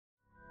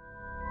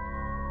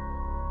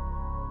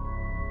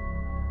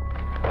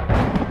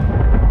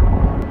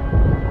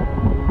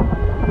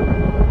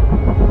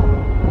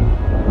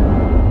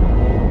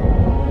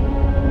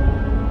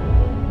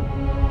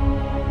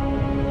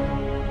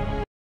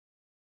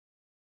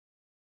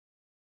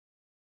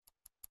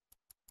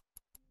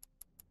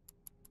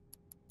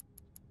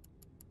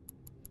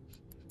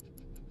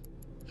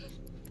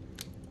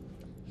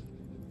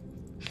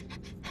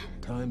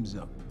Time's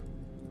up.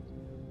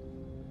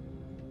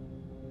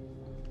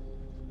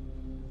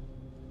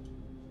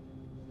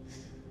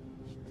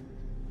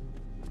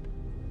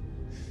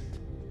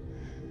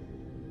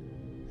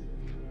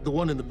 The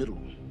one in the middle,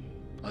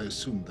 I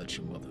assume that's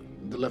your mother.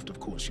 The left, of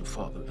course, your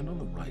father. And on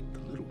the right, the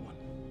little one.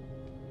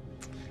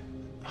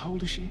 How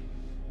old is she?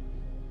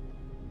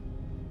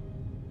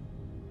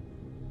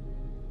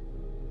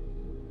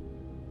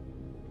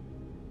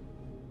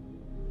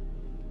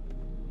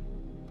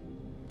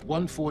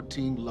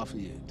 "114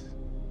 Lafayette.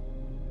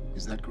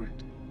 Is that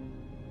correct?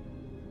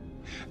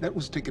 That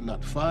was taken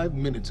not 5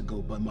 minutes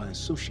ago by my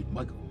associate,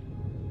 Michael.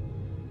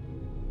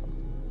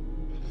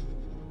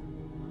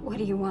 What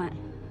do you want?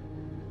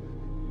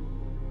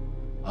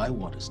 I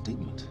want a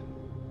statement.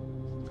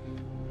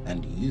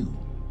 And you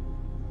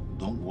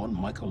don't want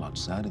Michael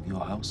outside of your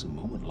house a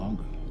moment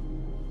longer.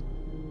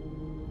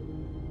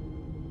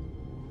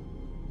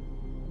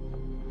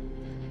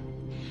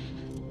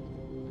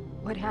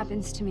 What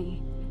happens to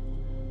me?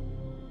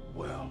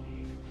 Well,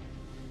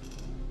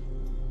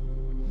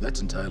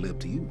 that's entirely up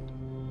to you.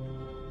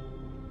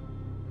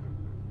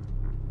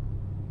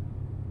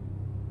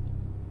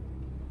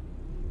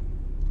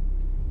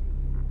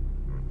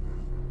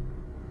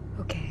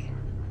 Okay,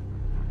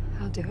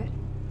 I'll do it.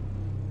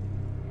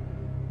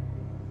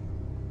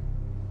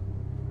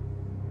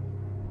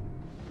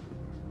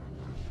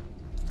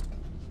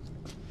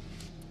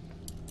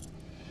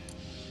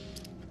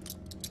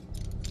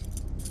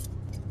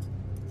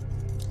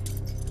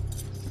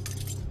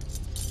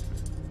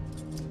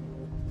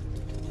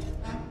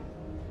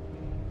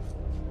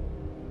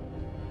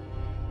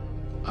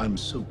 I'm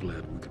so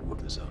glad we could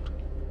work this out.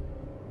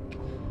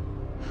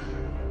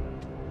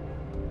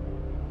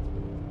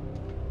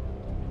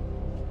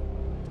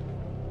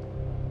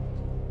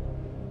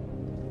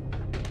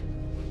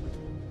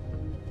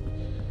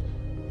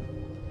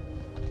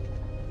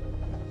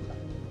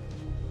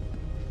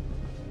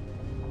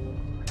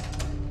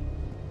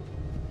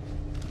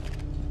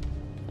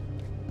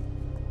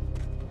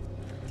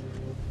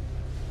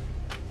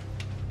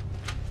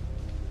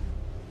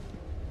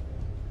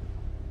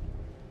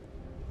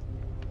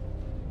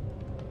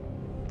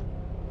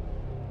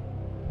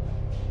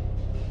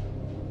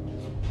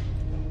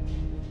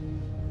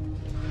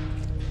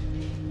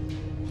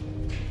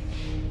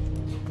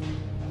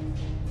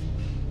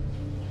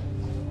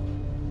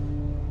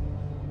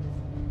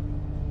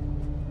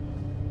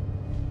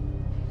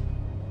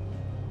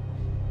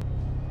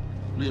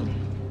 Liam,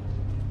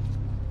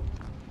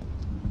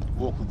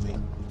 walk with me.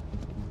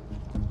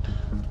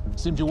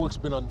 Seems your work's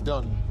been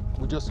undone.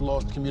 We just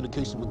lost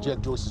communication with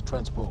Jack Joyce's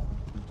transpo.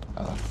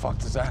 How the fuck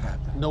does that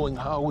happen? Knowing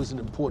how isn't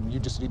important.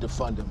 You just need to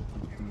find him.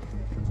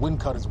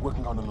 Wincott is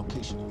working on a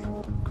location.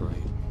 Great.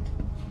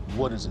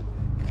 What is it?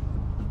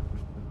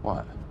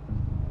 What?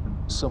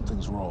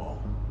 Something's wrong.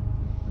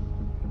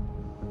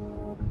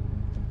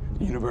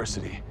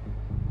 University.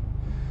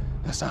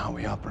 That's not how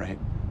we operate.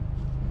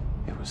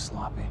 It was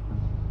sloppy.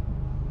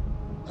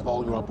 Have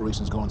all your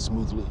operations gone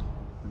smoothly?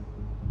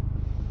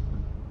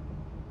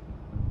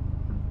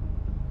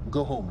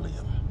 Go home,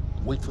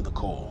 Liam. Wait for the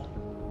call.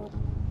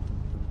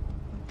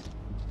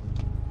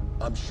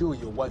 I'm sure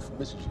your wife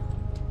misses you.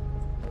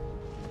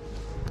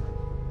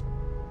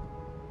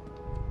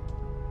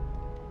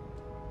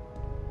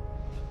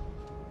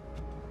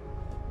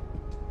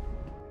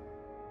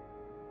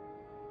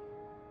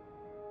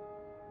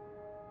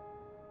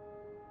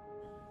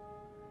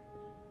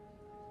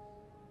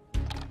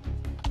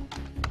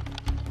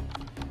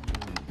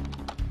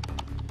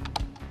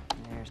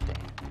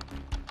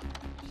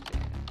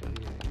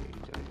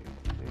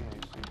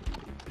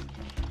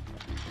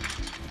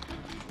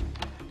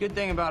 Good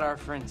thing about our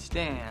friend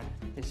Stan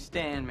is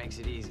Stan makes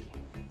it easy.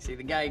 See,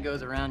 the guy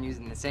goes around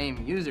using the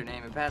same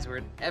username and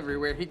password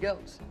everywhere he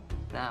goes.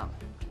 Now,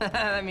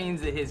 that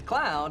means that his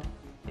cloud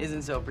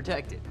isn't so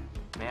protected.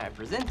 May I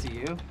present to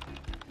you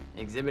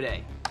Exhibit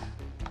A.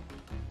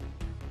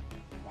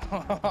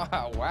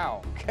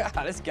 Wow,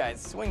 God, this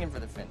guy's swinging for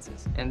the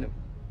fences. And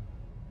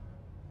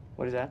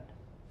what is that?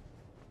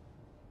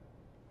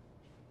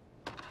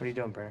 What are you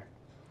doing, Brenner?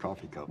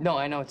 Coffee cup. No,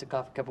 I know it's a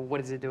coffee cup, but what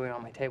is it doing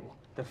on my table?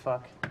 The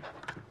fuck?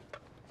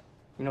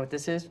 You know what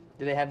this is?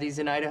 Do they have these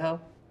in Idaho?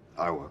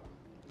 Iowa.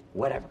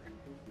 Whatever.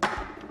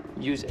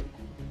 Use it.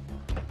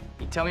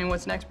 You tell me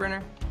what's next,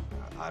 Brenner?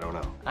 I don't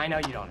know. I know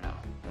you don't know,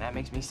 and that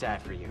makes me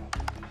sad for you.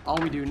 All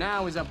we do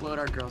now is upload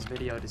our girl's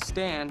video to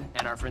Stan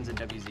and our friends at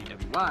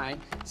WZWY,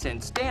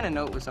 send Stan a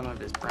note with some of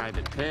his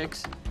private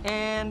pics,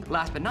 and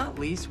last but not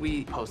least,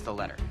 we post a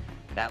letter.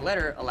 That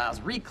letter allows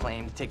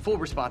Reclaim to take full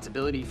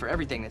responsibility for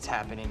everything that's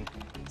happening.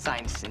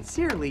 Signed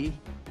sincerely,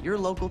 your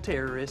local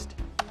terrorist,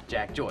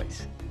 Jack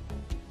Joyce.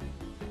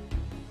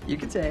 You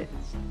can say it.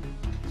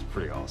 It's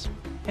pretty awesome.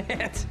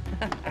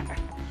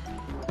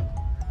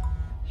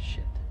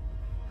 Shit.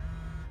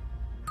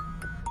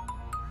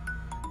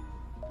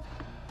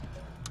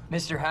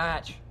 Mr.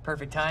 Hatch,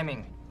 perfect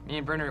timing. Me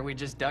and Brenner, we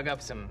just dug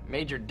up some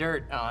major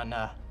dirt on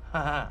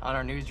on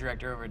our news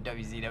director over at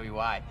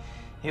WZWY.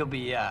 He'll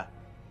be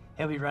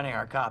He'll be running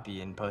our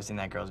copy and posting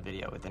that girl's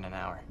video within an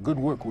hour. Good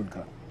work,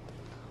 Woodcock.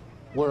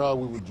 Where are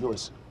we with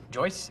Joyce?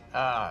 Joyce?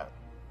 Well,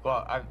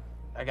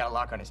 I got a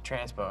lock on his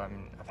transpo. I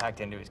mean, I've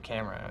hacked into his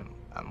camera, and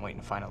I'm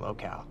waiting to find a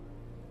locale.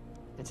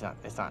 It's not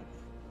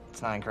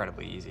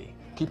incredibly easy.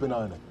 Keep an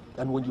eye on it.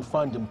 And when you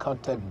find him,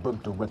 contact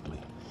Burke directly.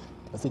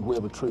 I think we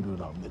have a traitor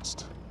in our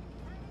midst.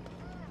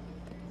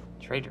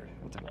 Traitor?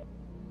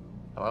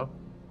 Hello?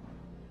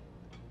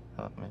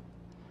 Oh, man.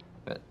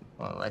 But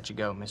I'll let you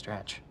go, Mr.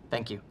 Hatch.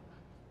 Thank you.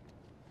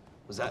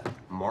 Was that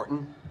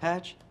Martin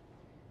Hatch?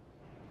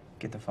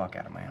 Get the fuck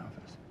out of my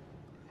office.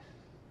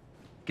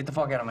 Get the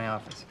fuck out of my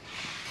office.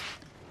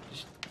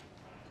 Just...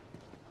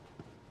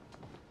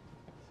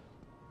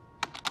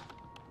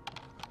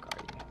 Fuck are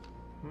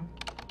you? Hmm?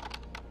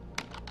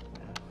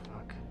 Oh,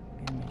 fuck.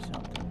 Give me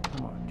something.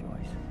 Come on,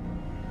 Joyce.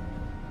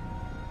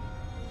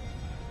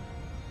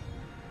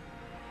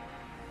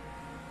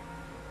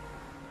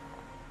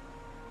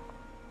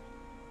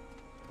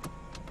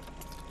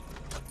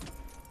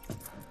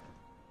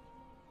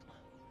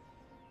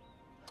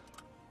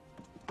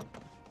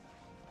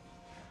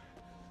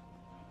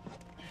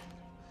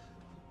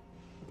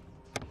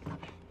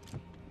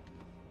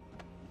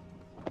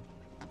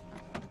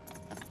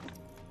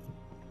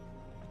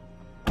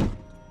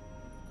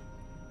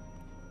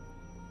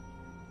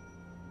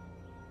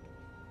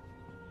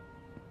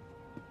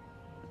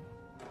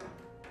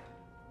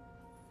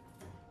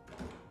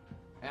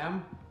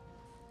 Em?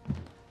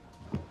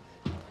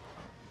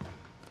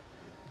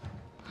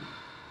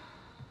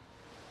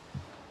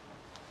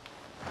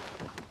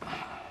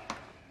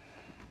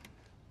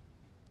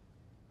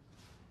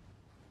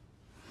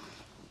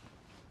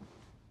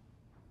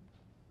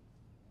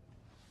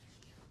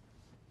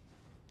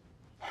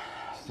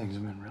 Things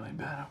have been really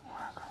bad at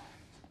work.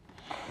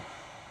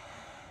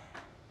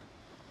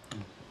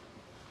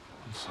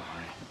 I'm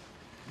sorry.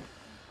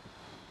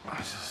 I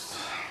just...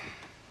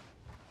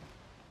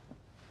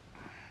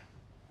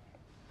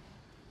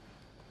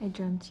 I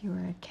dreamt you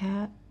were a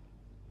cat.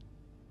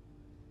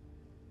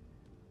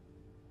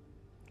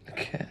 A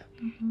cat?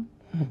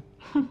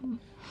 Mm-hmm.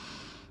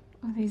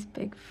 With these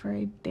big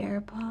furry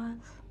bear paws.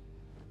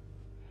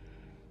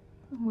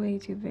 Way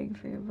too big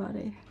for your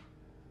body.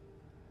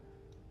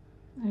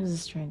 It was a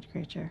strange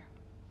creature.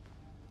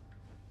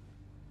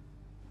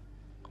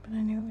 But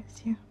I knew it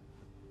was you.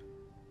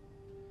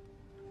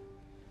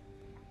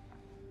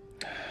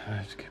 I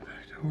have to get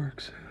back to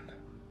work soon.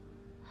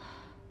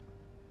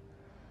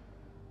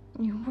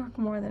 You work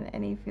more than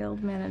any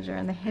field manager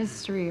in the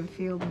history of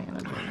field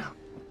managers.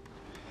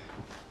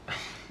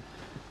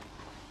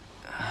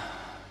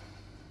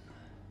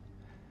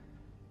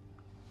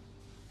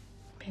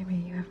 Baby,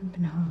 you haven't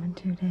been home in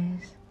 2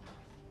 days.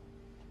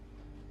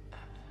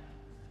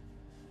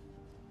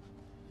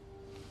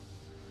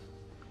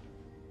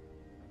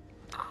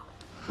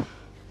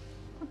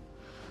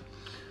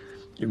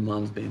 Your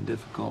mom's being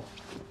difficult.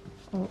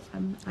 Oh,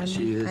 I'm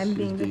She's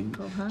being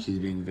difficult, huh? She's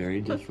being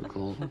very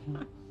difficult.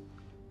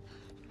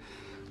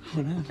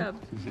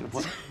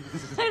 What?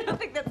 I don't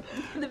think that's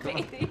the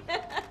baby.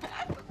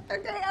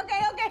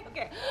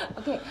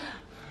 Okay.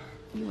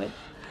 You would.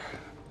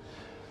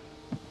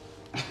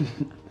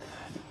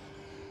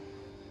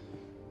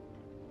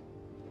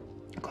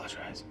 Close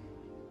your eyes.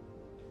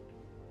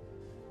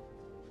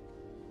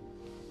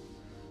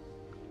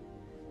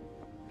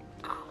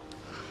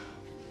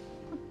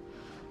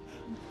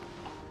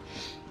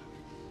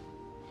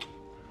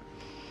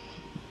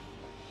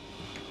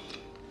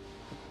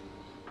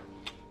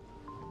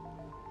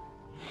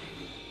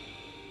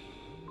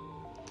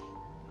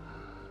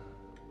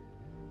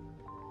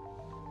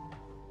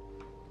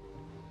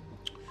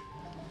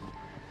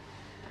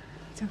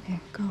 It's okay.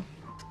 Go.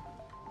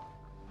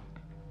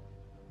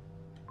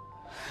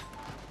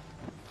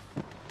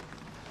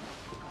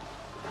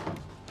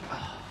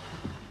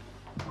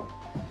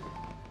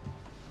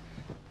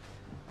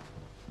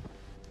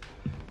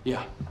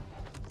 Yeah.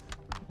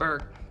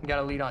 Burke, we got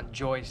a lead on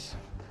Joyce.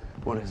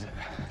 What is it?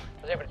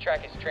 I was able to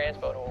track his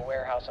transpo to a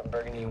warehouse on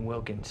Burgundy and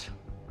Wilkins.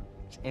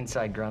 It's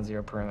inside Ground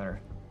Zero perimeter.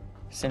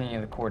 Sending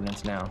you the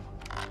coordinates now.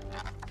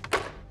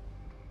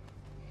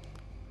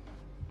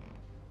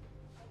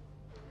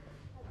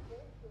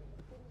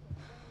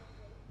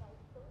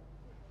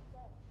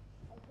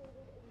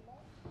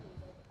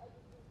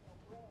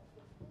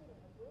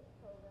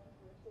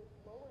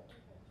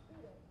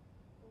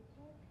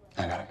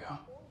 I gotta go.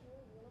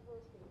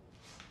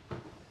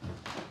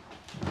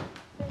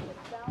 Since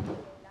its founding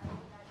in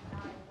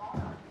 1999,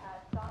 Monarch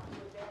has sought to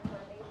advance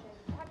our nation's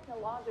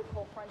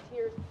technological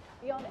frontiers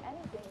beyond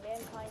anything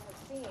mankind has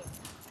seen.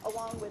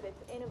 Along with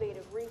its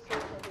innovative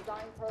research and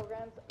design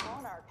programs,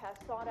 Monarch has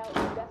sought out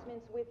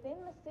investments within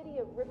the city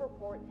of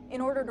Riverport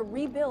in order to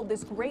rebuild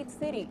this great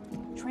city,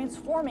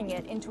 transforming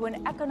it into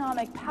an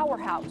economic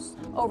powerhouse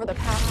over the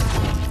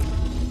past...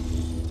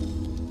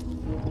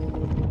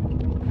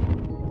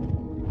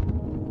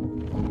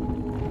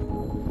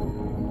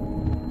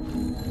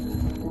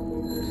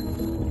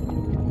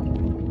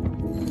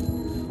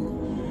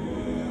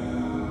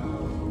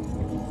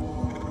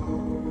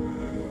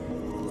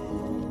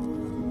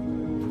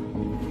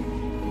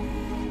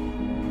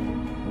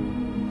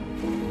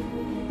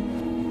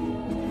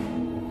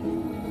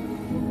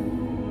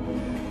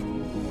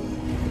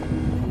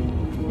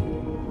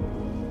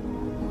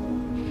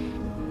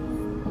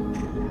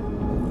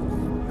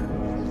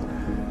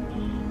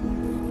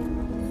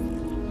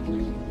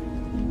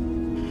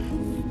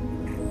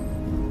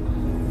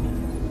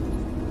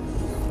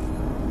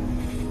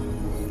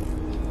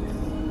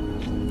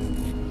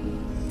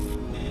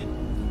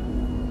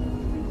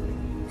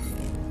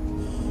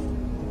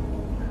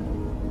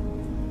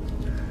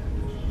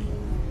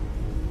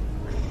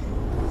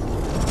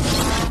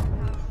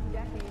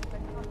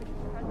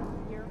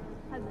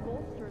 has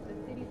bolstered the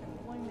city's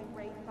employment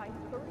rate by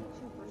 32%.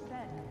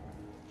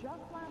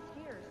 Just last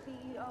year,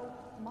 CEO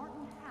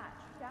Martin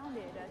Hatch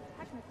founded a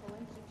technical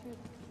institute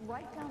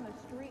right down the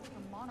street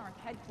from Monarch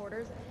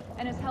headquarters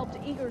and has helped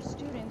eager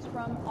students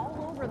from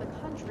all over the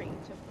country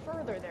to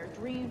further their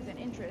dreams and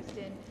interest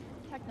in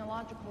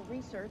technological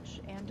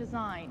research and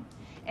design.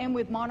 And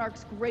with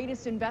Monarch's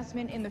greatest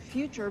investment in the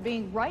future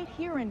being right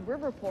here in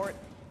Riverport,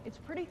 it's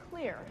pretty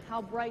clear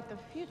how bright the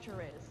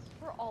future is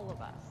for all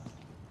of us.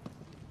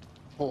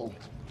 Paul,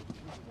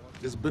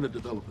 there's been a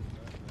development.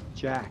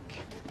 Jack,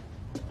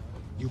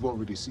 You've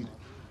already seen it.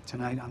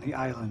 tonight on the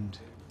island.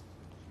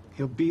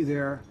 He'll be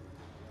there,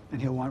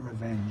 and he'll want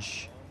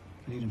revenge.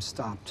 I need him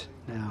stopped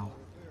now.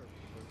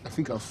 I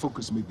think our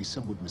focus may be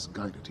somewhat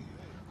misguided here.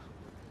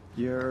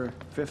 Your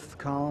fifth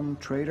column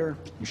traitor?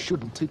 You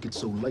shouldn't take it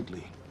so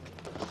lightly.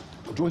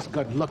 Joyce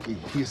got lucky.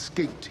 He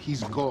escaped.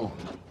 He's gone.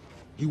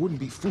 He wouldn't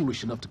be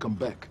foolish enough to come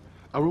back.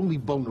 Our only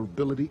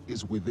vulnerability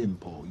is within,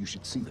 Paul. You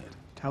should see that.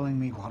 Telling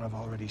me what I've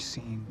already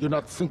seen. You're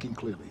not thinking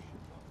clearly.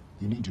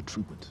 You need your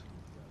treatment.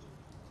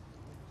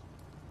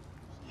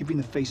 You've been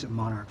the face of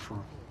Monarch for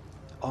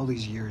all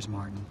these years,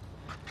 Martin.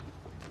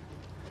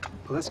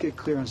 But let's get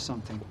clear on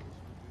something.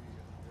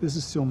 This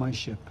is still my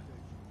ship.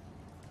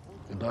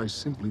 And I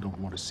simply don't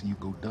want to see you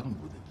go down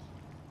with it.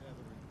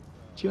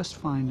 Just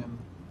find him.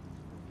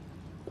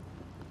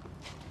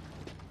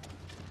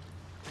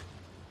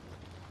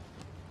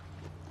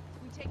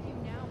 We take you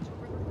now to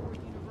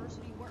Riverport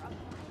University, where a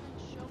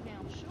violent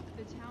showdown shook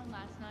the town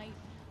last night.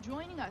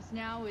 Joining us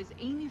now is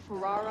Amy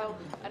Ferraro,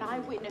 an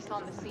eyewitness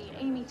on the scene.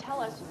 Amy, tell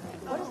us,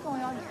 what is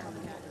going on here?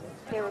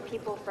 There were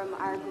people from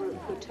our group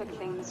who took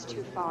things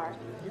too far.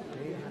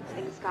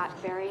 Things got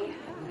very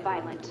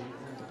violent.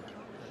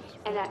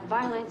 And that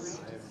violence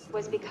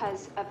was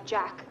because of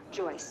Jack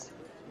Joyce.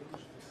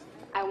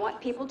 I want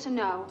people to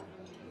know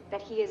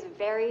that he is a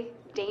very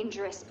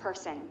dangerous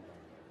person.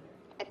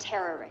 A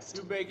terrorist.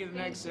 2 bacon and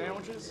egg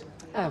sandwiches?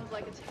 Sounds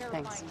like a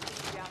terrifying scene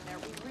down there.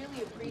 We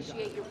really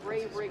appreciate your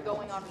bravery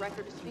going on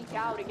record to speak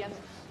out against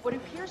what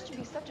appears to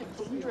be such a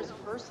dangerous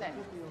person.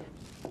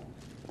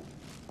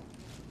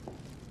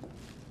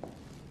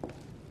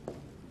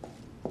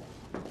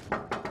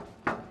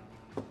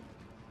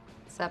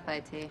 What's up,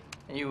 IT?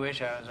 You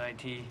wish I was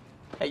IT.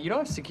 Hey, you don't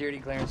have security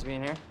clearance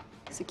being here.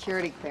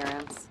 Security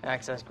clearance.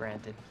 Access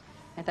granted.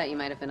 I thought you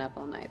might have been up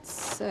all night,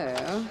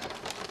 so...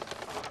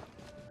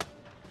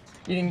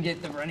 You didn't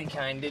get the runny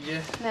kind, did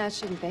you? No, it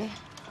shouldn't be.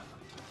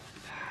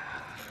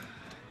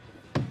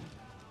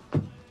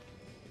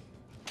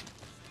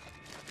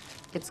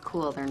 It's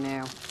cool, they're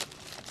new.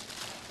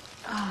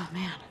 Oh,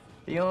 man.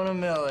 Fiona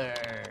Miller.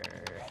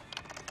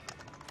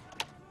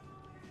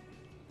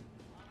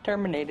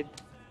 Terminated.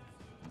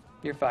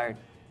 You're fired.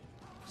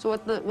 So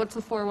what's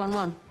the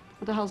 411?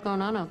 What the hell's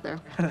going on out there?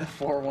 The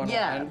 411.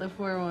 Yeah, the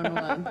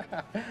 411.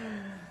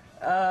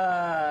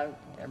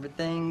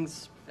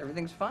 Everything's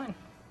fine.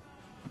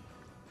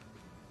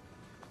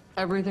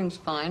 Everything's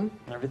fine?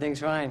 Everything's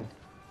fine.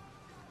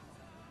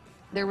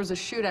 There was a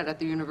shootout at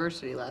the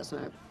university last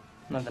night.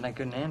 Nothing I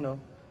couldn't handle.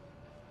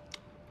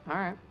 All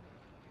right.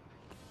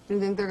 Do you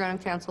think they're gonna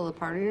cancel the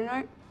party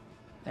tonight?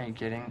 Are you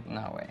kidding?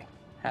 No way.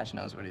 Hatch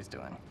knows what he's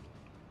doing.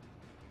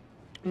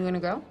 You gonna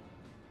go?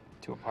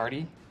 To a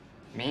party?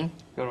 Me?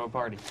 Go to a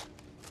party.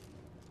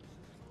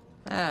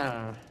 I don't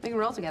know. We can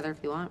roll together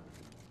if you want.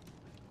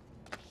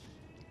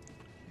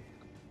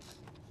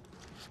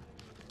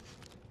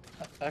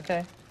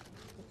 Okay.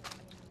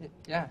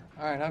 Yeah,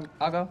 all right,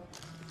 I'll go.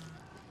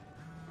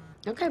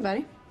 Okay,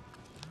 buddy.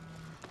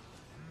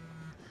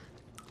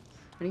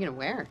 What are you gonna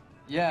wear?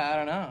 Yeah, I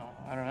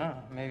don't know.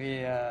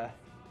 Maybe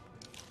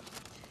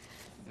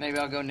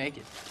I'll go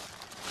naked.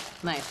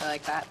 Nice, I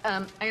like that.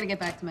 I gotta get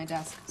back to my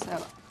desk,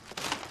 so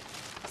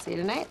see you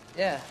tonight?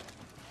 Yeah.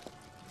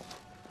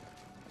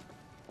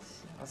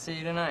 I'll see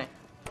you tonight.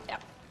 Yeah.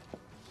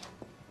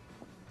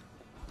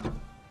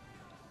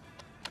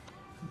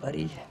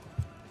 Buddy.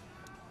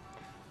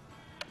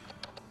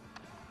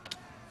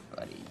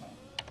 Buddy.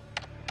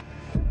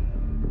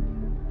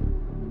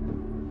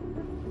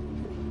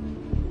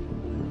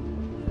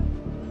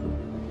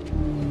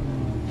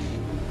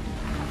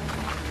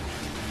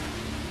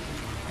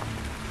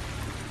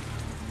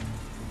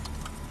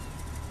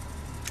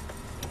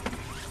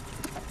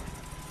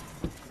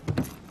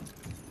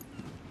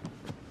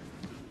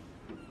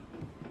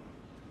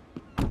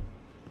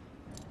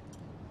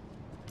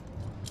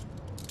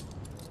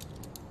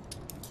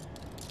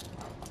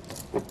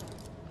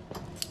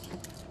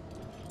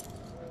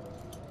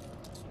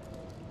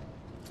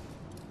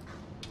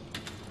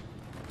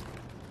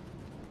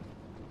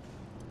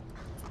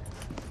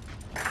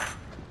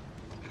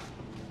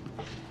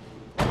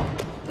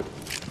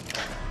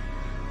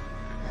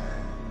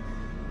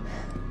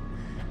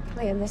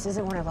 Liam, this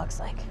isn't what it looks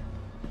like.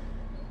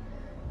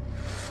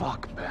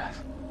 Fuck,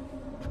 Beth.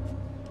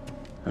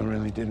 I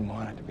really didn't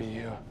want it to be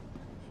you.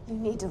 You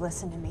need to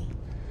listen to me.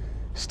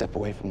 Step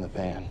away from the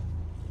van.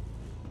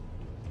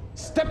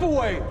 Step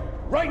away!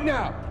 Right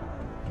now!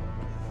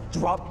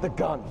 Drop the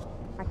gun.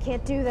 I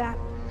can't do that.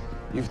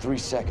 You've 3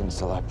 seconds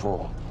till I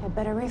pull. Had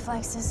better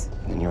reflexes.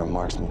 And you're a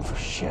marksman for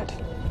shit.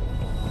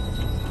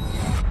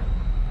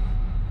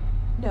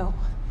 No.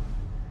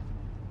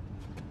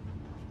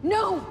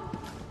 No!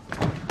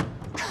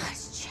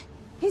 Gosh, shit.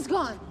 He's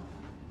gone.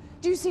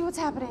 Do you see what's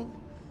happening?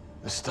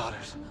 The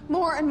stutters.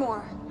 More and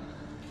more.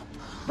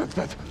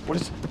 Beth, what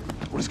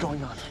is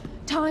going on?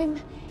 Time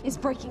is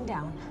breaking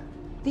down.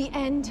 The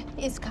end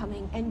is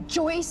coming, and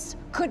Joyce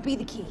could be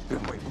the key.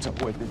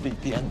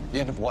 Wait, the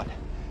end of what?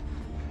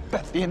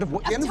 Beth, the end of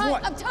what? The end of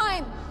what? Of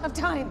time! Of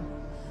time!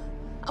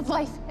 Of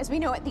life as we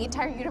know it, the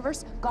entire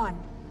universe, gone.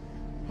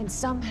 And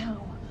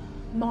somehow,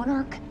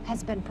 Monarch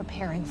has been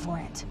preparing for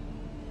it.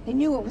 They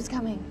knew it was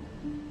coming.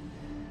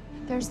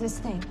 There's this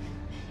thing.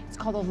 It's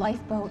called a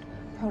lifeboat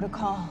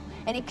protocol,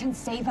 and it can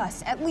save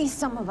us, at least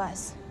some of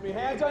us. Your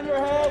hands on your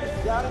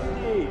head, down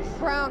on your knees.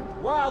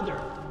 Brown.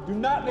 Wilder, do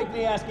not make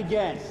me ask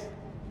again.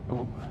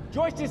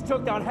 Joyce just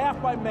took down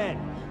half my men.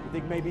 You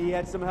think maybe he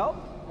had some help?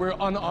 We're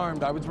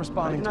unarmed. I was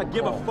responding I do not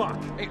give a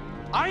fuck. Hey,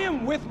 I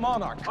am with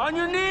Monarch. On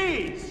your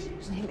knees!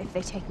 If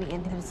they take me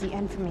in, then it's the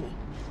end for me.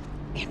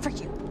 And for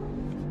you.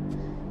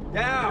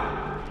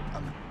 Down!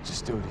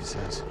 Just do what he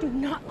says. Do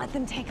not let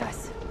them take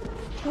us.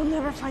 We'll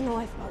never find the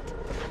lifeboat.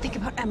 Think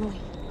about Emily.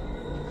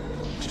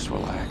 Just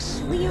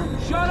relax. Liam!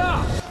 Shut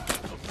up!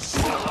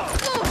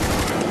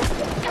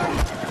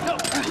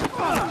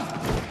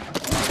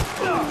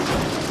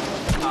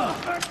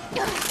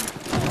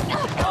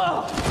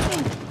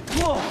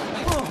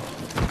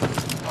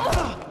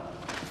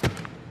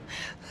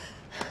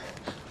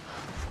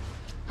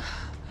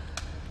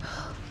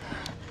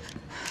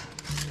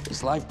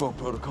 This lifeboat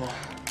protocol,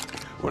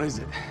 what is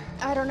it?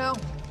 I don't know.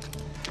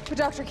 But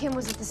Dr. Kim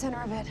was at the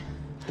center of it.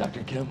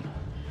 Dr. Kim?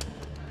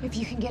 If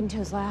you can get into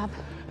his lab.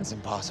 That's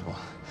impossible.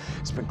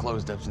 It's been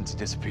closed up since he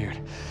disappeared.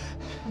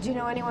 Do you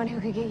know anyone who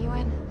could get you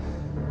in?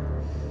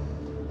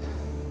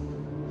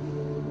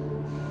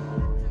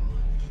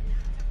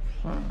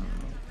 Come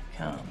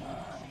on,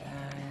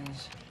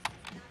 guys.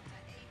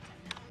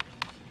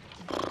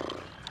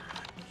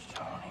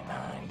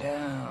 29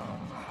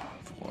 down.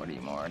 40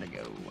 more to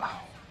go.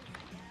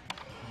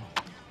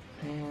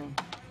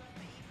 And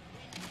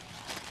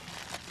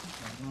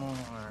more.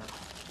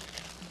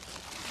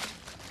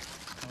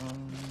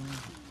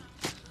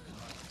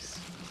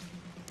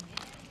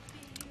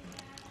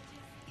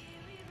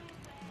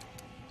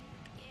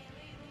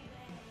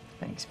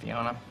 Thanks,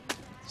 Fiona.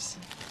 It's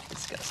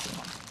disgusting.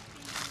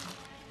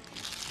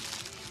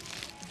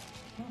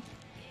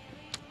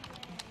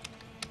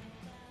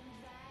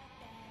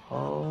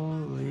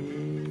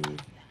 Holy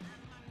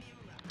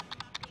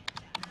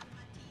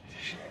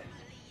shit.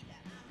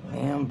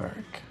 Liam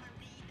Burke.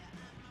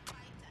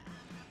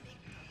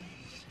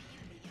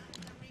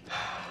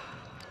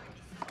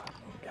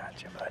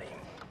 Gotcha, buddy.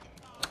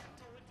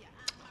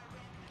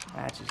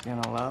 Hatch is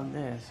gonna love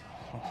this.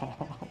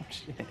 Oh,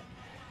 shit.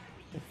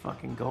 The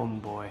fucking golden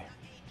boy.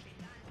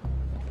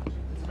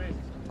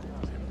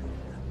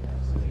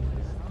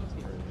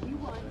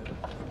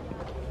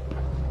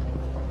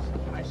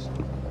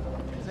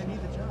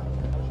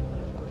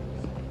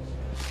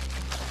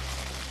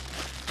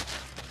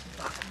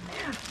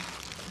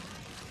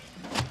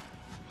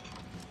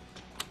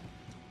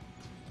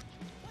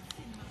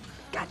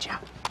 Gotcha.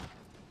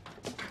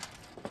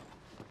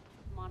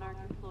 Monarch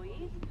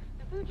employees,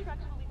 the food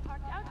trucks will be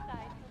parked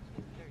outside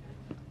till 2:30.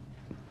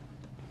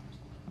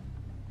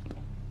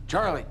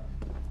 Charlie!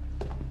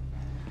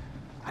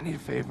 I need a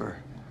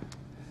favor.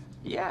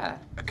 Yeah.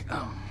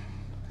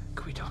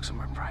 Could we talk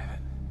somewhere private?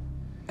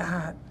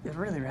 I'd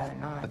really rather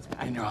not.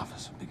 In your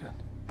office would be good.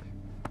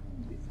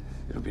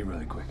 It'll be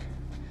really quick.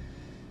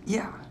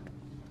 Yeah.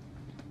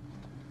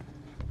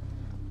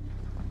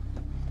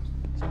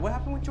 So what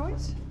happened with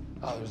Joyce?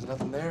 Oh, there's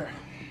nothing there.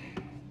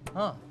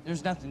 Huh?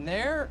 There's nothing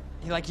there?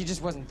 He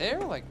just wasn't there?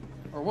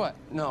 Or what?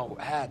 No,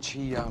 Hatch,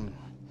 he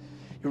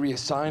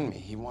reassigned me.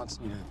 He wants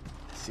me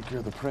to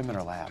secure the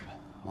perimeter lab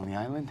on the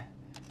island.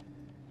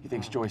 He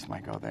thinks Joyce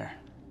might go there.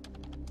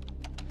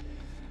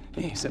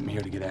 He sent me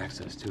here to get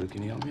access to it.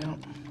 Can you help me out?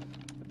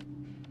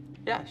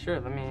 Yeah, sure.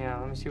 Let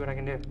me see what I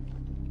can do.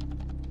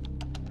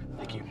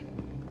 Thank you.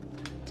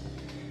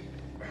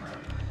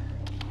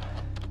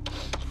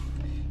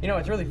 You know,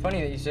 it's really funny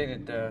that you say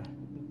that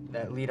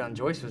that lead on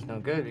Joyce was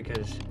no good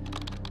because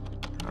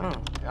I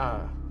don't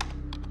know.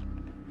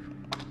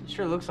 It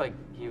sure looks like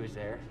he was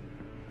there,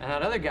 and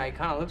that other guy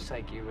kind of looks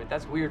like you. But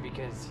that's weird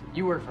because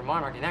you work for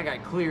Monarch, and that guy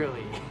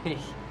clearly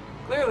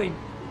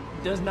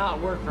does not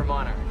work for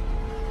Monarch.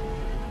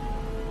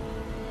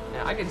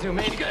 Now I can zoom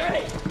in.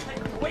 Hey,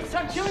 wait,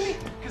 stop killing me!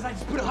 Because I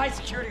just put a high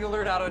security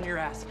alert out on your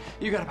ass.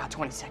 You got about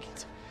 20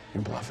 seconds.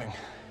 You're bluffing.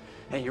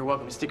 Hey, you're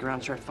welcome to stick around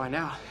and try to find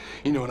out.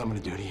 You know what I'm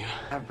gonna do to you.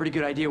 I have a pretty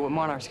good idea what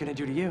Monarch's gonna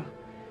do to you.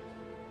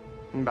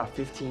 In about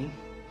 15,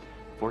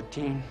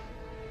 14,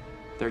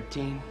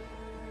 13,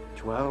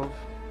 12,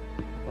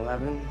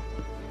 11,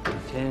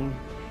 10.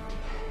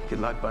 Good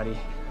luck, buddy.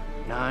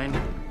 9,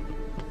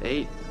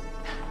 8.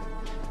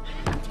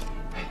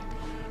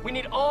 We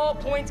need all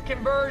points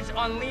converged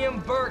on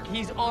Liam Burke.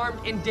 He's armed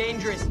and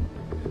dangerous.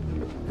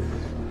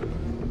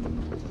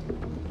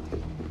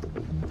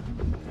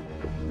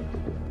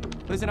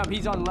 Listen up,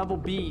 he's on level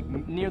B,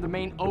 near the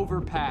main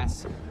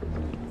overpass.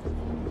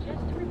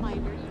 Just a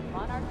reminder to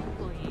Monarch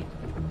employees,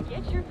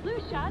 get your flu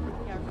shots.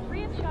 They are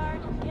free of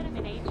charge. Get them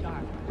in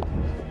HR.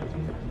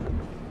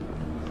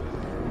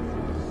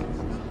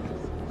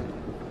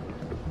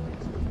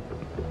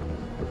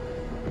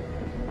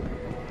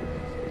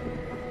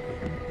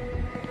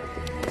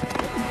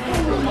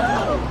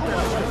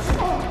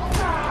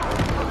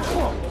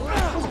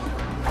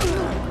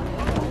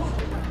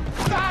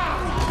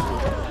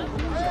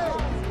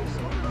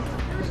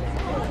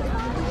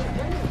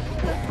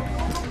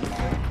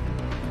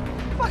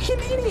 Fucking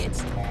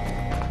idiots!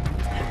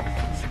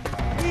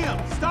 Liam,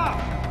 stop!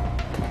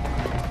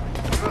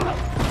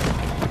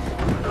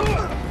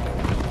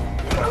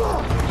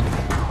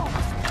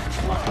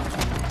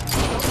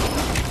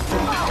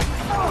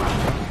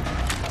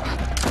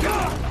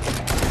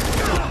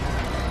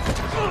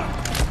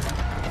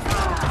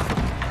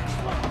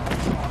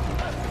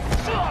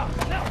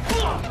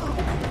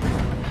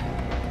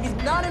 He's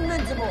not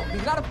invincible.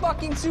 He's not a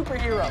fucking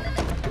superhero.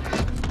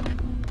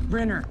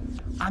 Brenner,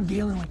 I'm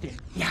dealing with it.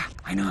 Yeah,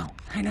 I know.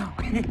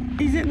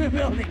 He's in the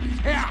building.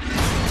 Yeah.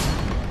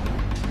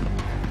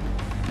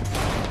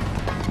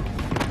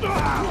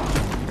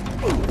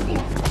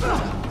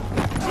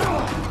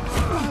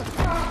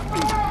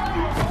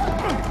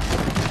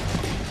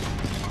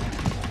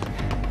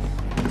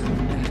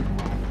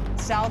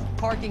 South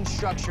parking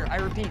structure. I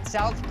repeat,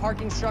 south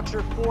parking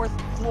structure,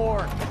 4th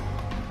floor.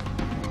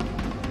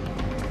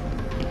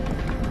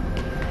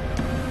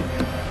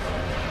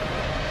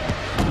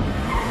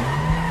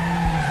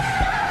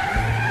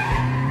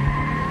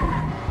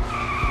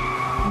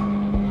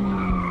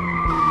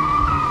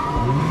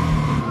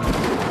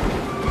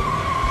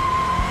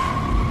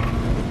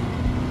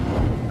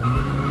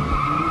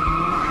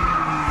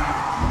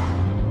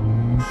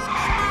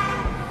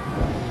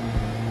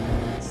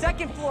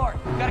 Second floor.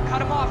 Gotta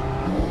cut him off.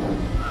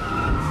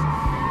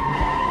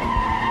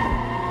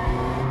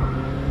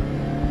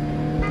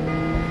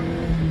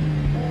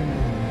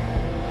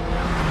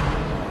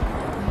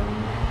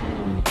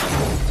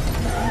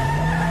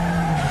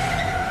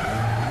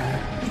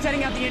 He's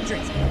heading out the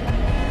entrance.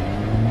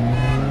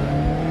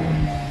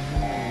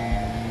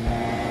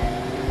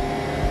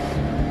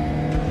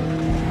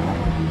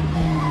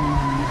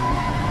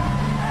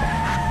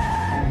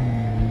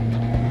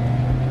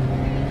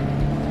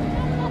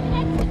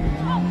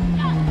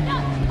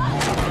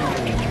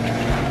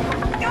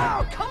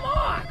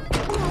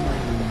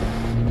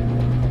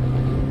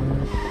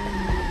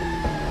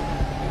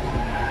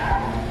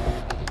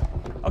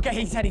 Okay,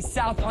 he said he's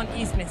south on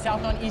Eastman,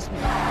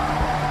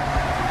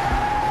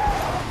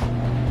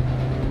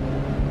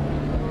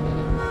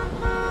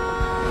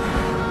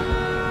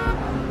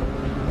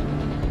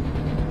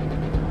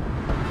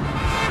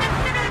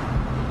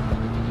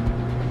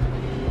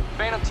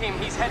 Phantom team,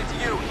 he's headed to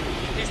you.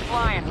 He's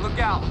flying, look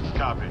out.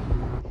 Copy.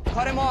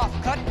 Cut him off,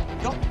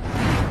 go.